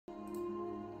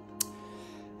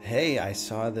Hey, I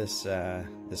saw this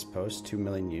post, 2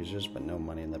 million users but no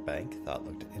money in the bank. Thought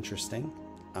looked interesting.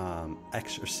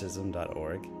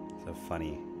 Exorcism.org. It's a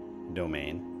funny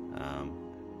domain.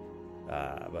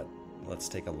 But let's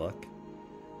take a look.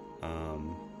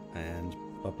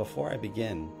 But before I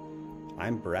begin,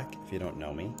 I'm Breck, if you don't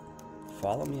know me.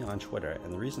 Follow me on Twitter,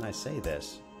 and the reason I say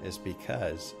this is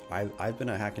because I've been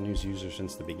a Hacker News user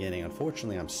since the beginning.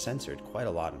 Unfortunately, I'm censored quite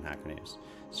a lot on Hacker News.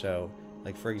 So,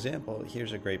 like for example,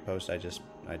 here's a great post I just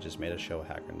made a show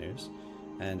Hacker News,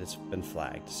 and it's been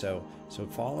flagged. So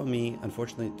follow me.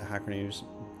 Unfortunately, Hacker News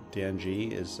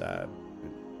DNG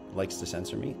likes to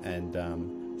censor me, and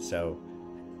so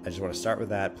I just want to start with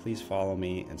that. Please follow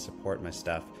me and support my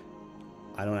stuff.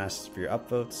 I don't ask for your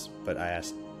upvotes, but I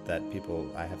ask that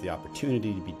I have the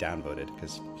opportunity to be downvoted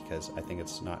because I think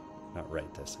it's not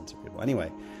right to censor people.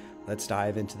 Anyway, let's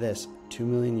dive into this. 2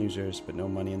 million users, but no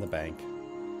money in the bank.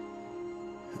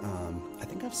 I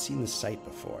think I've seen the site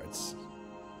before.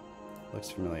 Looks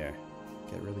familiar.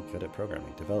 Get really good at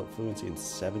programming. Develop fluency in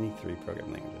 73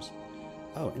 programming languages.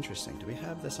 Oh, interesting. Do we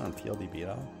have this on PLDB at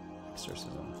all?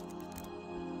 Exorcism.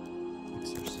 I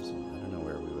don't know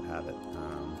where we would have it.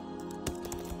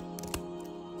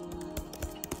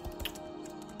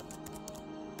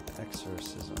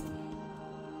 Exorcism.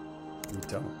 We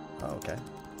don't. Oh, okay.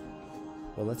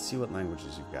 Well, let's see what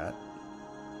languages you've got.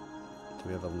 Do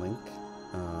we have a link?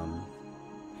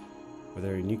 With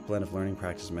a unique blend of learning,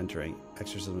 practice, and mentoring,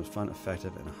 Exorcism is fun,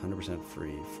 effective, and 100%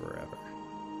 free forever.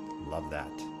 Love that.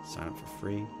 Sign up for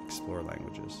free, explore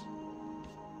languages.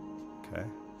 Okay,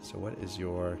 so what is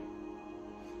your...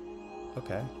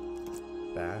 Okay,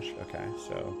 Bash, okay,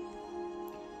 so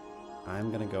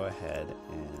I'm gonna go ahead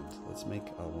and let's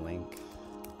make a link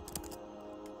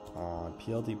on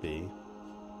PLDB.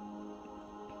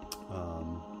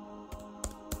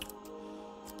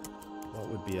 What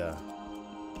would be a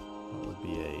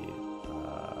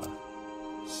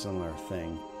similar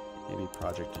thing? Maybe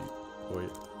Project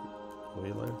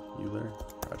Euler?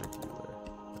 Project Euler.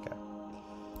 Okay.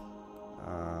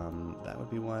 That would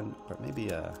be one, or maybe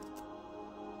a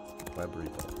web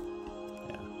repo.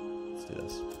 Yeah, let's do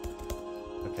this.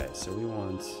 Okay, so we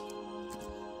want,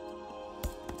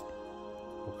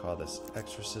 we'll call this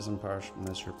Exorcism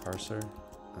measure parser.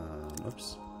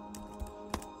 Oops.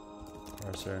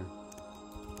 Parser.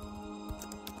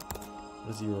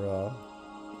 What is the URL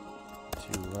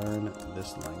to learn this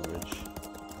language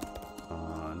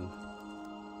on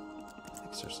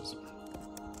Exorcism?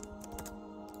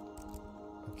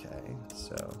 Okay,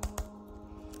 so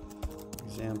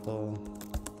example.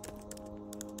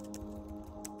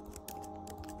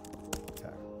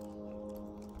 Okay.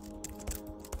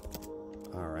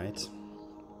 All right.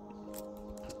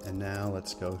 And now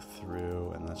let's go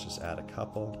through and let's just add a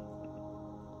couple.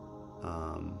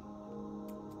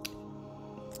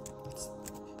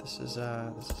 This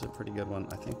is a pretty good one.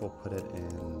 I think we'll put it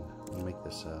in. We'll make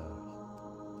this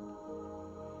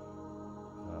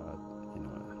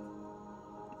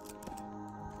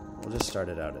we'll just start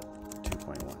it out at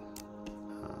 2.1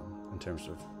 in terms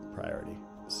of priority.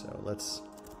 So let's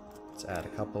add a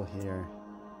couple here.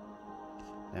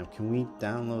 Now, can we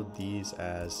download these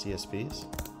as CSVs?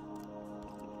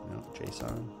 No,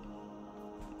 JSON.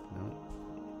 No.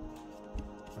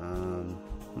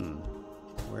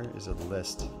 Where is a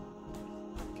list?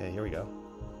 Okay, here we go.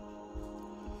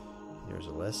 Here's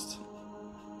a list.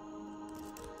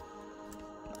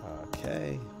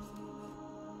 Okay.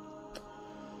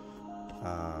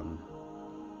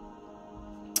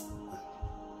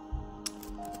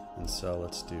 And so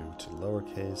let's do to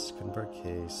lowercase, convert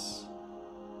case,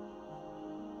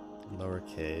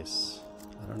 lowercase.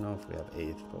 I don't know if we have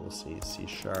eighth, but we'll see. C#,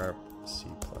 C++, F#,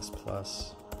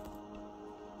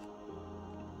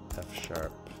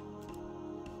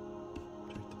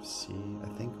 Objective-C. I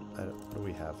think, what do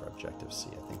we have for Objective-C?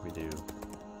 I think we do.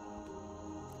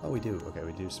 Oh, we do. Okay,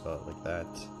 we do spell it like that.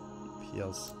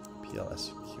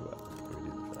 PLSQL. What do we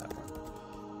do for that one?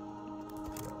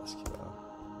 PLSQL.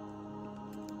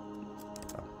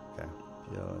 Oh, okay.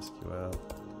 PLSQL.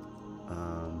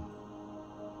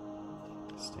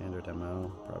 Standard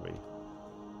MO, probably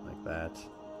like that.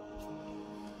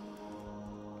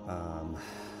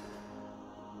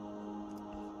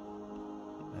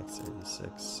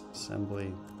 X86 assembly.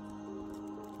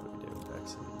 What do we do?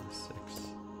 X86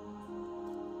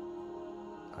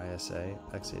 ISA,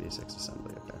 X86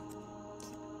 assembly. Okay.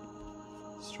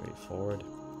 Straightforward.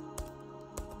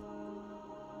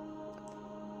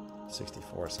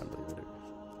 64 assembly. What do we do?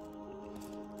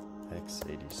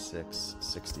 X86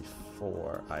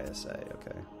 64 ISA.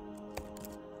 Okay.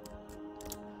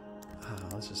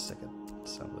 Let's just stick it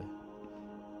assembly.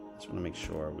 Just want to make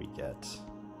sure we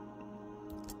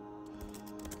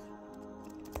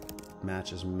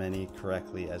match as many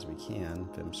correctly as we can.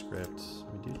 Vim script,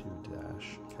 we do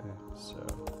dash. Okay, so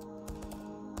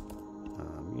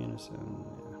unison,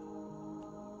 yeah.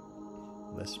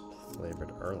 Lisp flavored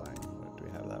Erlang. What, do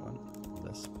we have that one?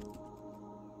 Lisp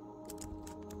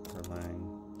Erlang.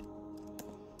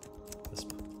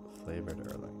 Lisp flavored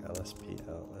Erlang. LSP,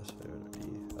 Lisp flavored E,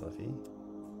 LFE.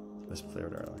 Lisp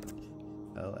flavored Erlang.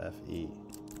 LFE.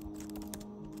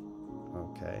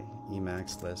 Okay,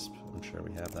 Emacs Lisp, I'm sure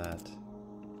we have that.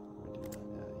 We do that,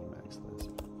 yeah, Emacs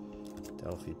Lisp.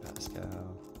 Delphi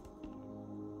Pascal.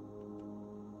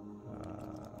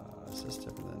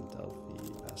 System, then Delphi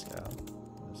Pascal.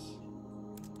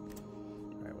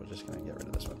 Alright, we're just gonna get rid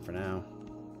of this one for now.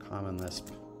 Common Lisp.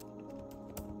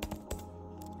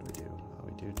 What do we do? Oh,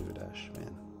 we do a dash.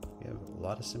 Man, we have a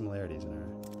lot of similarities in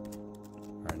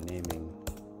our naming.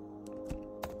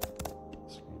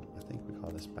 I think we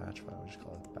call this batch file. We just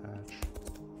call it batch.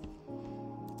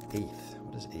 Eighth.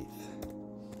 What is eighth?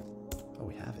 Oh,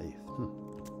 we have eighth.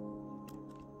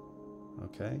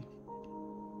 Okay.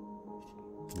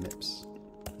 MIPS.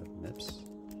 MIPS.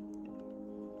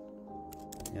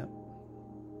 Yep.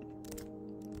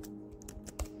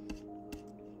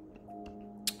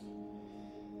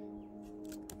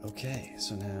 Okay,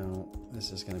 so now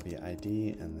this is going to be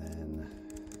ID and then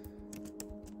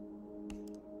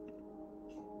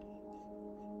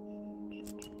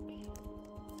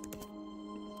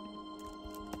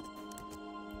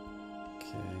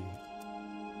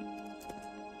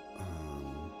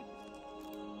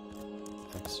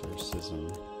Exorcism.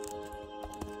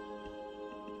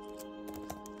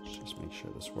 Let's just make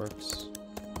sure this works.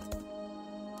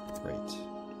 Great.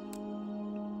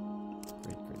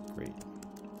 Great.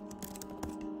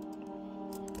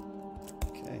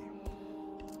 Okay.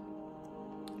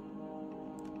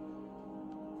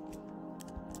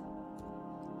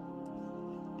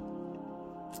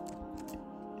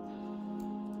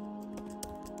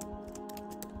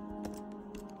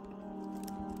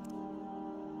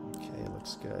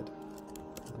 Looks good.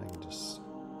 And I can just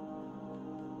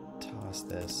toss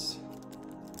this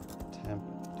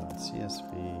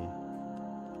temp.csv.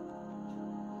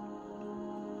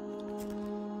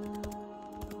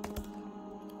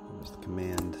 There's the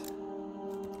command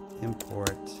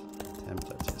import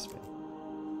temp.csv.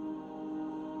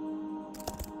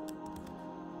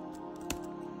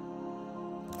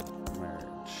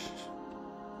 Merge.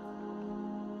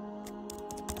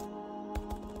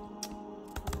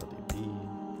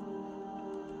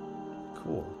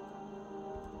 Cool.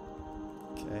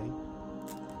 Okay.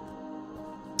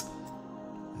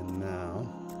 And now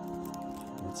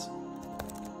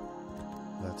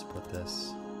let's put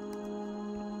this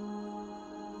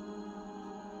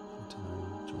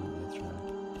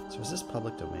so is this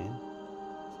public domain?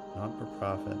 Not for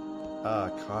profit.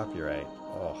 Copyright.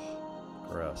 Oh,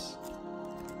 gross.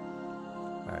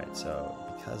 Alright, so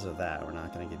because of that, we're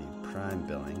not going to give you Prime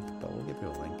billing, but we'll give you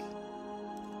a link.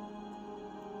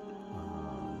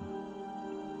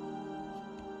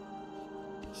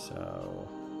 So,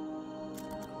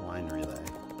 wine relay.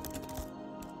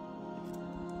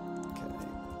 Okay.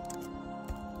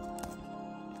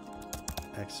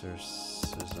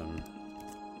 Exorcism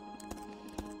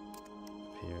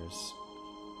appears.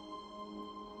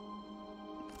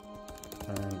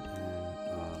 Turn and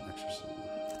exorcism.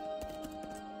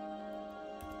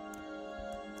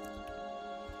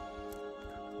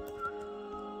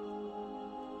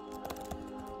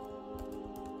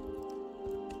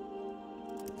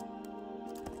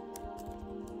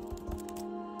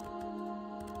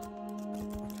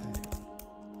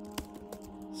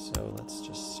 So let's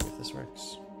just see if this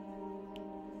works.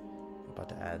 I'm about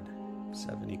to add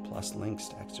 70 plus links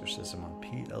to Exorcism on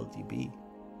PLDB.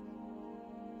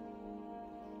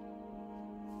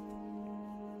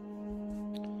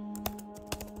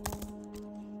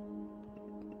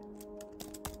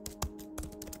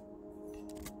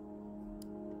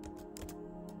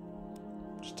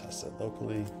 Just test it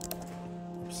locally.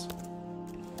 Oops.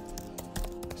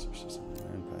 Exorcism,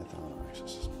 learn Python,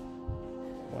 Exorcism.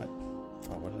 What?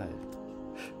 Oh, what did I...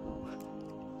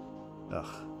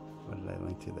 Ugh, what did I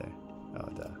link to there? Oh,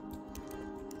 duh.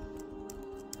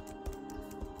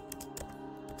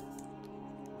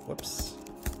 Whoops.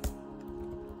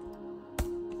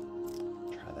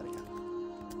 Try that again.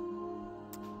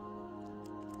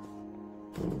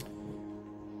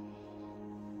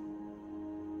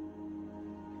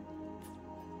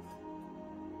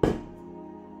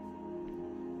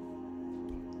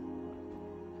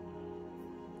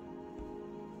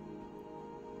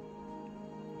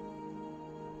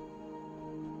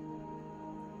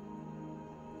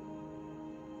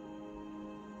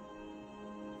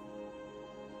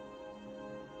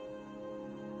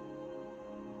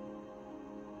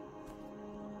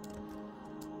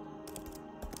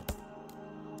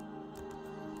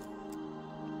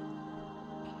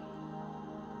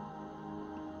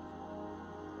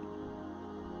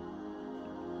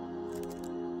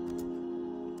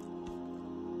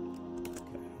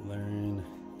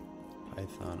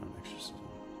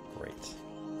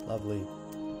 Lovely.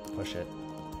 Push it.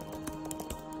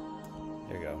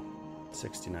 There you go.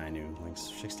 69 new links,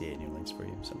 68 new links for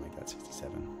you, something like that,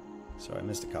 67. So I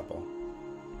missed a couple.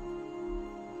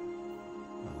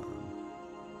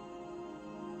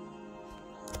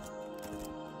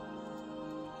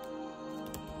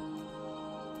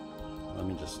 Let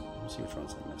me see which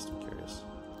ones I missed, I'm curious.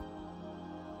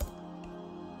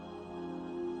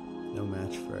 No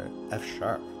match for F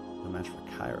sharp. No match for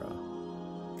Cairo.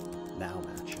 Now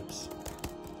matchups.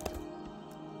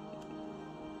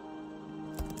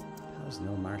 How's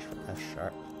no match for F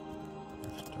sharp?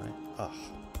 Ugh.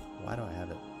 Why do I have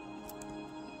it?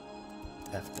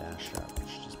 F dash sharp. It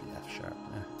should just be F sharp.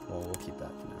 Well, we'll keep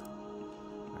that for now.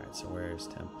 Alright, so where's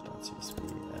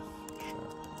temp.csv? F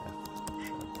sharp. F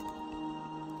sharp.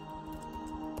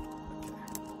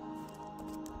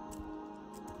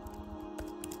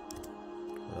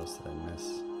 What else did I miss?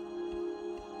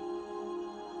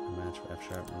 A match for F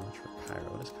sharp, a match for Cairo.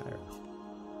 What is Cairo?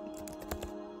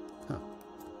 Huh.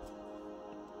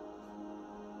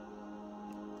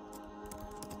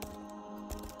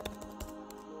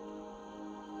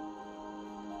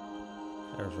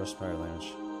 Cairo's respiratory language.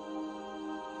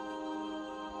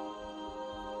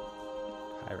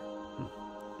 Cairo. Do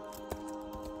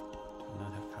I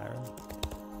not have Cairo?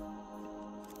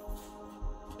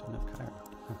 Don't have Cairo.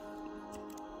 Huh.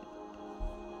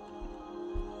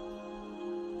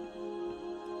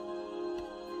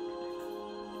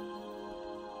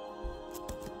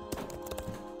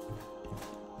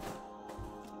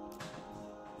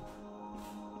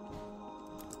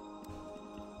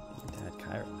 Dad,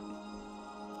 Cairo.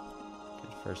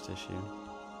 Good first issue.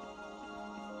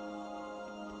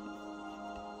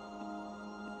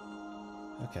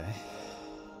 Okay.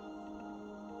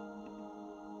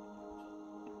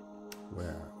 Where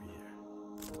are we here?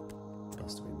 What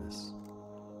else do we miss?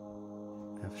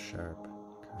 F sharp,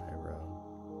 Cairo.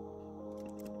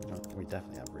 We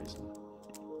definitely have reason.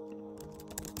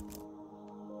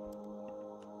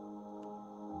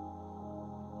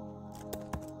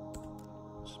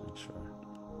 Just make sure.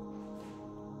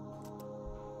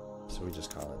 So we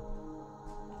just call it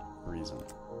reason.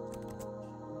 Okay.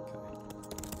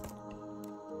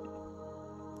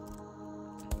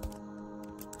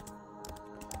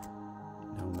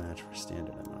 No match for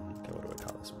standard ammo. Okay, what do I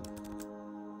call this one?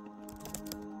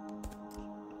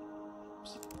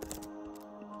 Oops.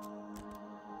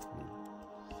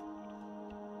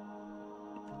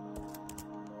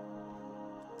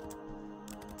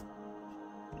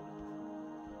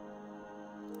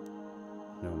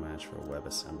 No match for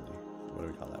WebAssembly. What do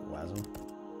we call that? WASM?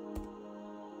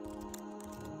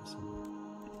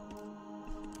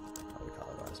 How we call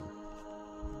it WASM.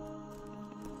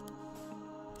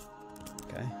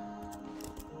 Okay.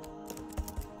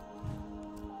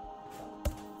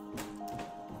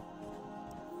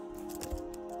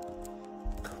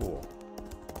 Cool.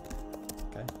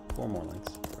 Okay, 4 more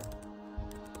links.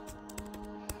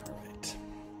 All right.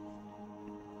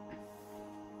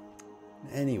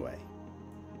 Anyway.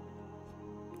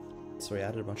 So we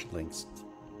added a bunch of links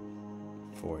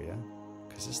for you,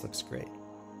 because this looks great.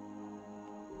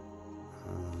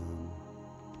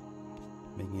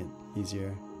 Making it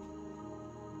easier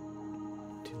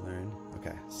to learn.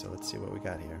 Okay, so let's see what we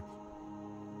got here.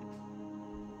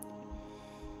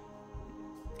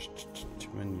 2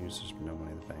 million users, but no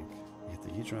money in the bank. We hit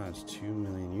the huge round of 2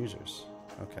 million users.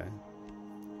 Okay.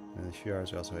 And in a few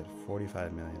hours, we also hit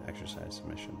 45 million exercise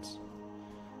submissions.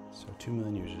 So 2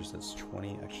 million users, that's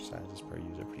 20 exercises per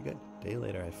user. Pretty good. A day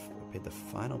later, I paid the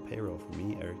final payroll for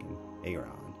me, Eric, and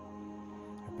Aaron.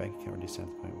 Our bank account reduced down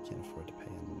to the point we can't afford to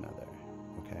pay another.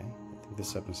 Okay. I think this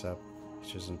sums us up. It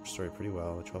shows the story pretty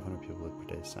well. 1,200 people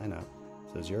per day sign up.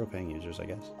 So 0 paying users, I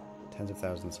guess. Tens of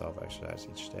thousands self-exercise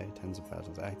each day. Tens of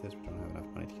thousands actives. We don't have enough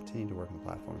money to continue to work on the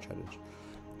platform and try to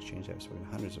exchange that. So we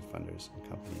have hundreds of funders and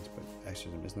companies, but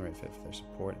Exorcism isn't the right fit for their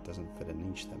support. It doesn't fit a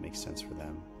niche that makes sense for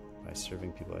them. By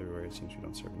serving people everywhere, it seems we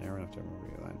don't serve narrow enough to ever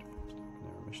realign to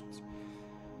narrow missions.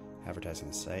 Advertising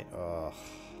the site. Oh,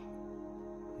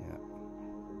 yeah.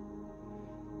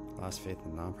 Lost faith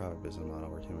in the nonprofit business model.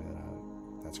 We're doing that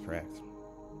out. That's correct.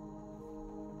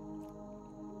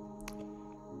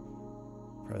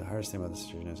 Probably the hardest thing about this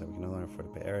situation is that we can no longer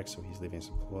afford to pay Eric, so he's leaving his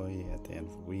employee at the end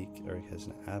of the week. Eric has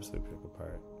an absolute critical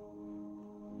part.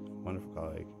 Wonderful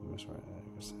colleague.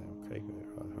 Craig,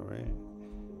 hooray.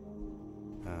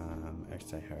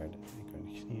 Extra hard.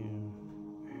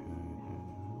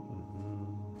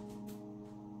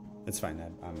 It's fine.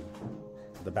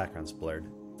 The background's blurred.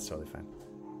 It's totally fine.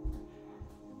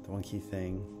 The one key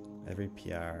thing: every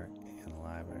PR and a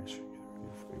live actually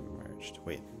merged.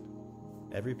 Wait,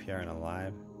 every PR and a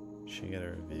live Should get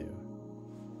a review.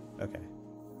 Okay.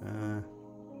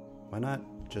 Why not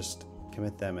just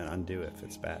commit them and undo if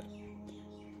it's bad?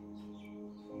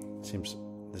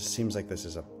 This seems like this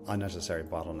is an unnecessary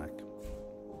bottleneck.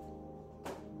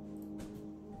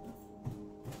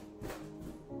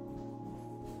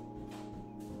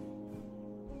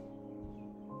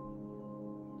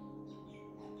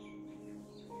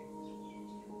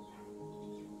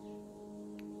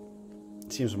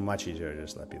 It seems much easier to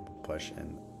just let people push,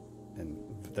 and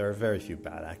there are very few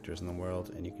bad actors in the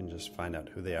world, and you can just find out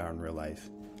who they are in real life.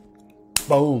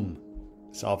 Boom!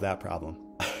 Solve that problem.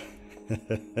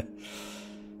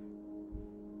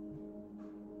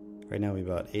 Right now we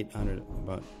about 800,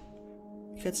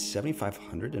 you got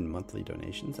 7,500 in monthly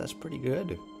donations. That's pretty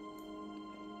good.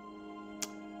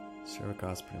 Server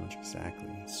costs pretty much exactly.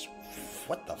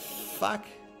 What the fuck?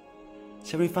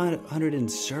 7,500 in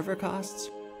server costs?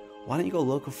 Why don't you go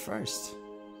local first?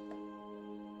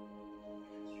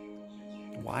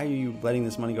 Why are you letting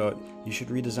this money go? You should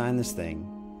redesign this thing.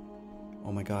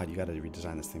 Oh my god, you gotta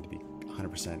redesign this thing to be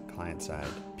 100% client side.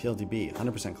 PLDB,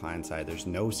 100% client side. There's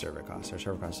no server costs. Our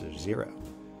server costs are 0.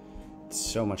 It's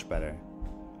so much better.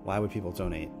 Why would people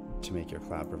donate to make your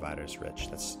cloud providers rich?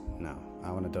 No.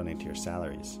 I want to donate to your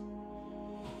salaries.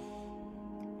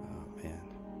 Oh man.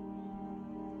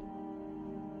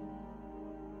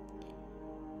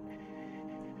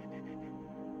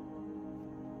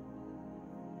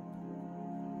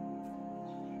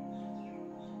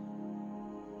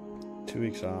 Two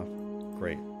weeks off.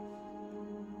 Great.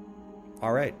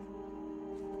 All right.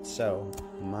 So,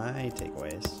 my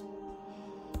takeaways.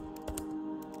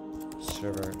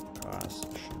 Server costs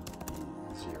should be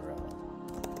 0.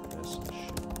 This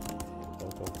should be a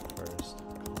local first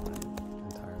client,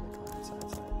 entirely client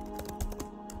side.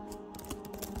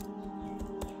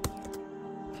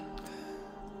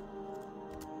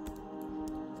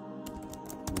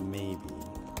 Maybe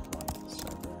one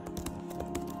server if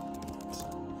we need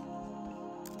some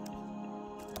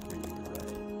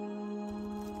rewrite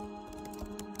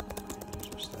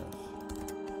user stuff.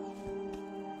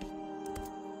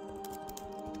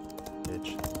 Pitch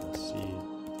the C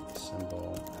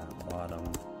symbol at bottom.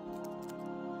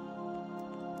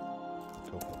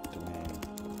 Local domain.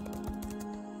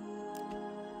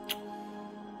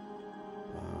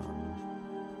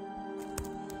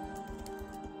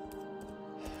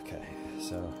 Okay,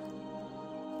 so